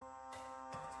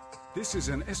This is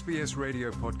an SBS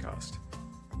radio podcast.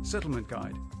 Settlement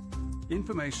Guide.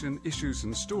 Information, issues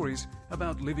and stories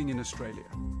about living in Australia.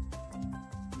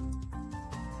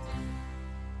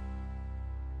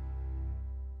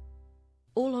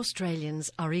 All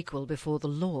Australians are equal before the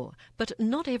law, but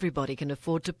not everybody can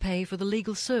afford to pay for the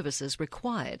legal services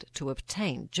required to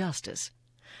obtain justice.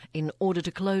 In order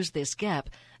to close this gap,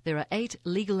 there are 8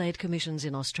 legal aid commissions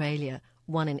in Australia,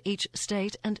 one in each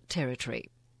state and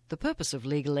territory. The purpose of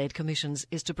legal aid commissions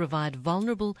is to provide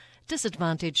vulnerable,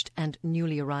 disadvantaged and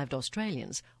newly arrived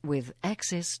Australians with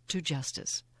access to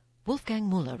justice. Wolfgang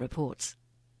Muller reports.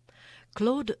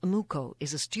 Claude Muko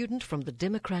is a student from the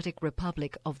Democratic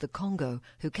Republic of the Congo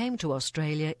who came to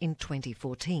Australia in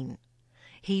 2014.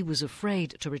 He was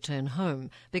afraid to return home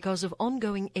because of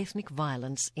ongoing ethnic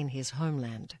violence in his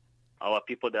homeland. Our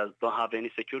people don't have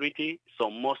any security, so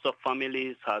most of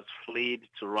families have fled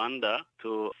to Rwanda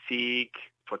to seek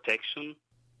protection.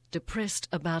 Depressed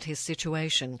about his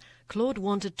situation, Claude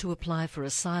wanted to apply for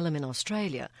asylum in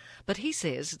Australia, but he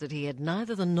says that he had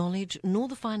neither the knowledge nor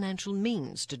the financial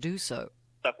means to do so.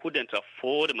 I couldn't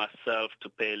afford myself to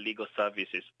pay legal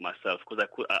services myself because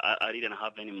I didn't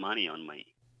have any money on me.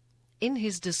 In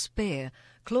his despair,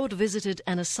 Claude visited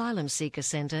an asylum seeker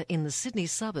centre in the Sydney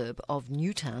suburb of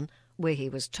Newtown, where he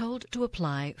was told to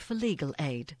apply for legal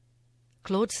aid.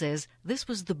 Claude says this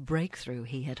was the breakthrough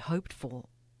he had hoped for.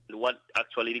 What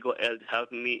actually legal aid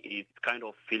helped me is kind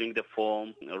of filling the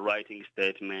form, writing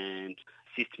statement,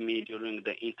 assist me during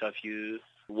the interviews,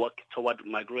 work toward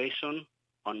migration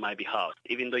on my behalf.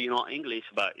 Even though you know English,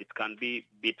 but it can be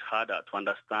a bit harder to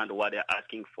understand what they're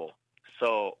asking for.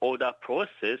 So all that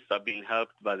process are being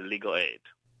helped by the legal aid.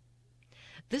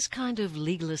 This kind of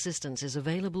legal assistance is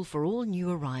available for all new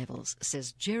arrivals,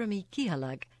 says Jeremy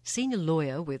Kihalag, senior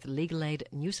lawyer with Legal Aid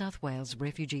New South Wales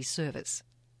Refugee Service.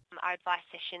 Our advice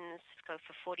sessions go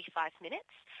for 45 minutes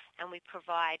and we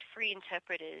provide free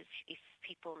interpreters if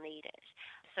people need it.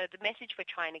 So the message we're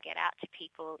trying to get out to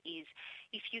people is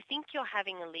if you think you're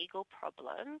having a legal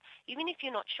problem, even if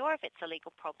you're not sure if it's a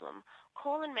legal problem,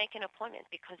 call and make an appointment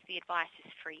because the advice is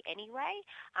free anyway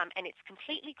and it's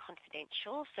completely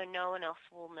confidential so no one else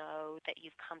will know that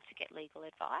you've come to get legal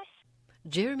advice.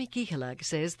 Jeremy Kihalag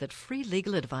says that free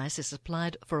legal advice is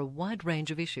supplied for a wide range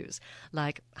of issues,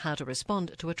 like how to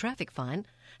respond to a traffic fine,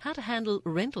 how to handle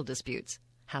rental disputes,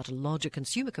 how to lodge a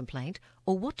consumer complaint,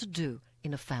 or what to do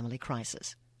in a family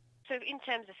crisis. So in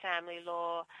terms of family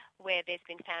law, where there's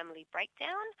been family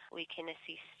breakdown, we can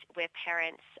assist where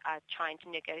parents are trying to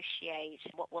negotiate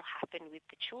what will happen with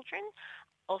the children.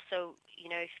 Also,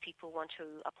 if people want to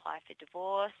apply for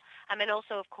divorce, and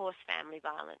also, of course, family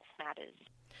violence matters.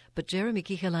 But Jeremy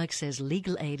Kihalag says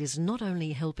legal aid is not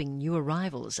only helping new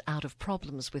arrivals out of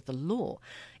problems with the law,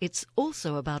 it's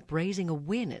also about raising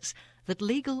awareness that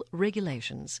legal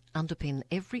regulations underpin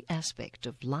every aspect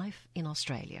of life in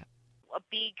Australia. A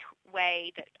big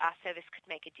way that our service could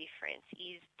make a difference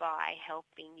is by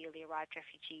helping newly arrived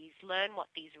refugees learn what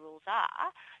these rules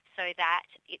are so that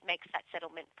it makes that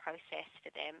settlement process for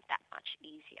them that much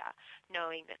easier,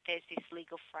 knowing that there's this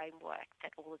legal framework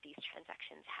that all of these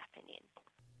transactions happen in.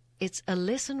 It's a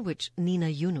lesson which Nina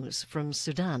Yunus from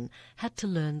Sudan had to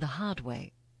learn the hard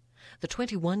way. The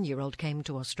 21-year-old came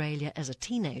to Australia as a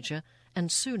teenager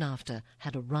and soon after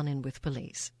had a run-in with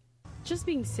police. Just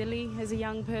being silly as a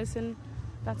young person,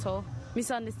 that's all.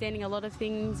 Misunderstanding a lot of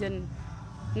things and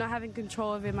not having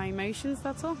control over my emotions,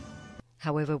 that's all.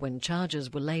 However, when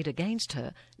charges were laid against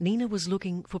her, Nina was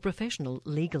looking for professional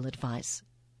legal advice.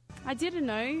 I didn't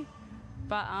know,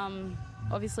 but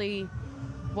obviously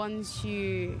once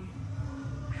you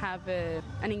have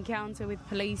an encounter with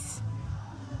police,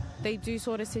 they do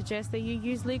sort of suggest that you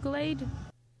use legal aid.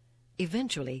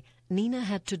 Eventually, Nina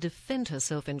had to defend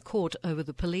herself in court over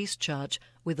the police charge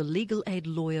with a legal aid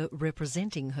lawyer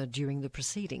representing her during the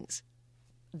proceedings.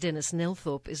 Dennis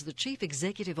Nelthorpe is the Chief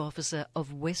Executive Officer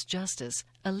of West Justice,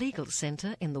 a legal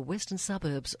centre in the western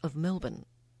suburbs of Melbourne.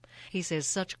 He says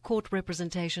such court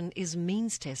representation is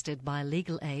means-tested by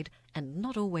legal aid and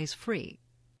not always free.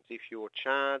 If you're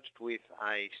charged with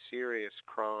a serious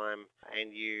crime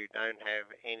and you don't have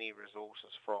any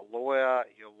resources for a lawyer,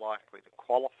 you're likely to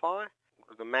qualify.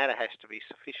 The matter has to be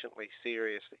sufficiently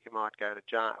serious that you might go to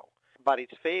jail. But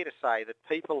it's fair to say that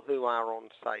people who are on,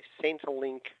 say,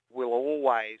 Centrelink will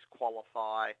always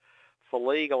qualify for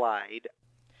legal aid.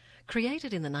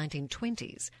 Created in the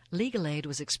 1920s, legal aid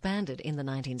was expanded in the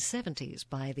 1970s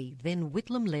by the then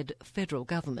Whitlam-led federal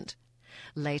government.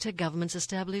 Later, governments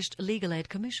established legal aid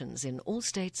commissions in all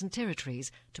states and territories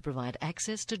to provide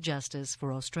access to justice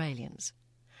for Australians.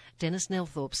 Dennis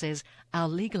Nelthorpe says our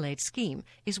legal aid scheme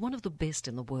is one of the best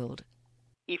in the world.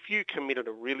 If you committed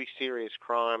a really serious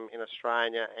crime in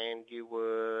Australia and you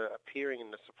were appearing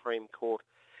in the Supreme Court,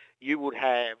 you would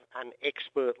have an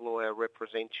expert lawyer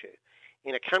represent you.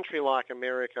 In a country like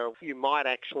America, you might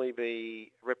actually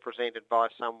be represented by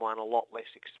someone a lot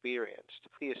less experienced.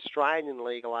 The Australian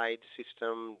legal aid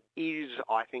system is,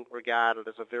 I think, regarded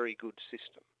as a very good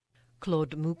system.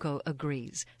 Claude Muko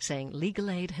agrees, saying legal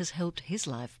aid has helped his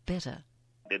life better.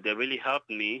 They really helped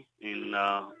me in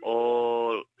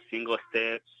all single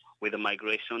steps with the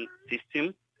migration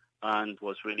system, and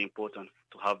was really important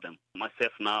to have them.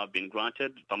 Myself now, I've been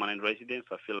granted permanent residence.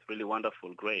 I feel really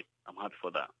wonderful, great. I'm happy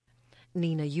for that.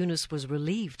 Nina Yunus was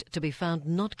relieved to be found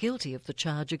not guilty of the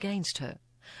charge against her,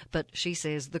 but she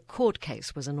says the court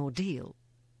case was an ordeal.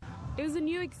 It was a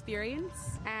new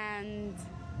experience, and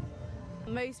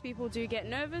most people do get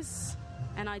nervous,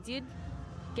 and I did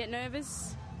get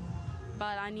nervous,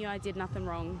 but I knew I did nothing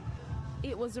wrong.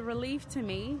 It was a relief to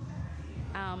me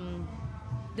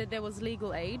that there was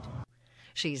legal aid.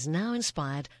 She's now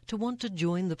inspired to want to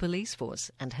join the police force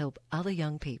and help other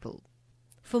young people.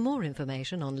 For more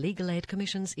information on legal aid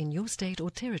commissions in your state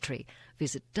or territory,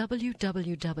 visit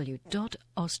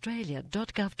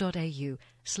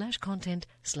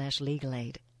www.australia.gov.au/content/legal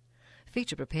aid.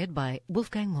 Feature prepared by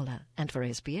Wolfgang Muller, and for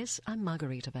SBS, I'm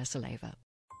Margarita Vasileva.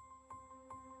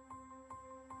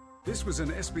 This was an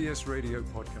SBS radio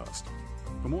podcast.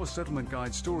 For more Settlement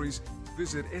Guide stories,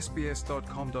 visit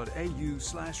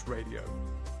sbs.com.au/radio.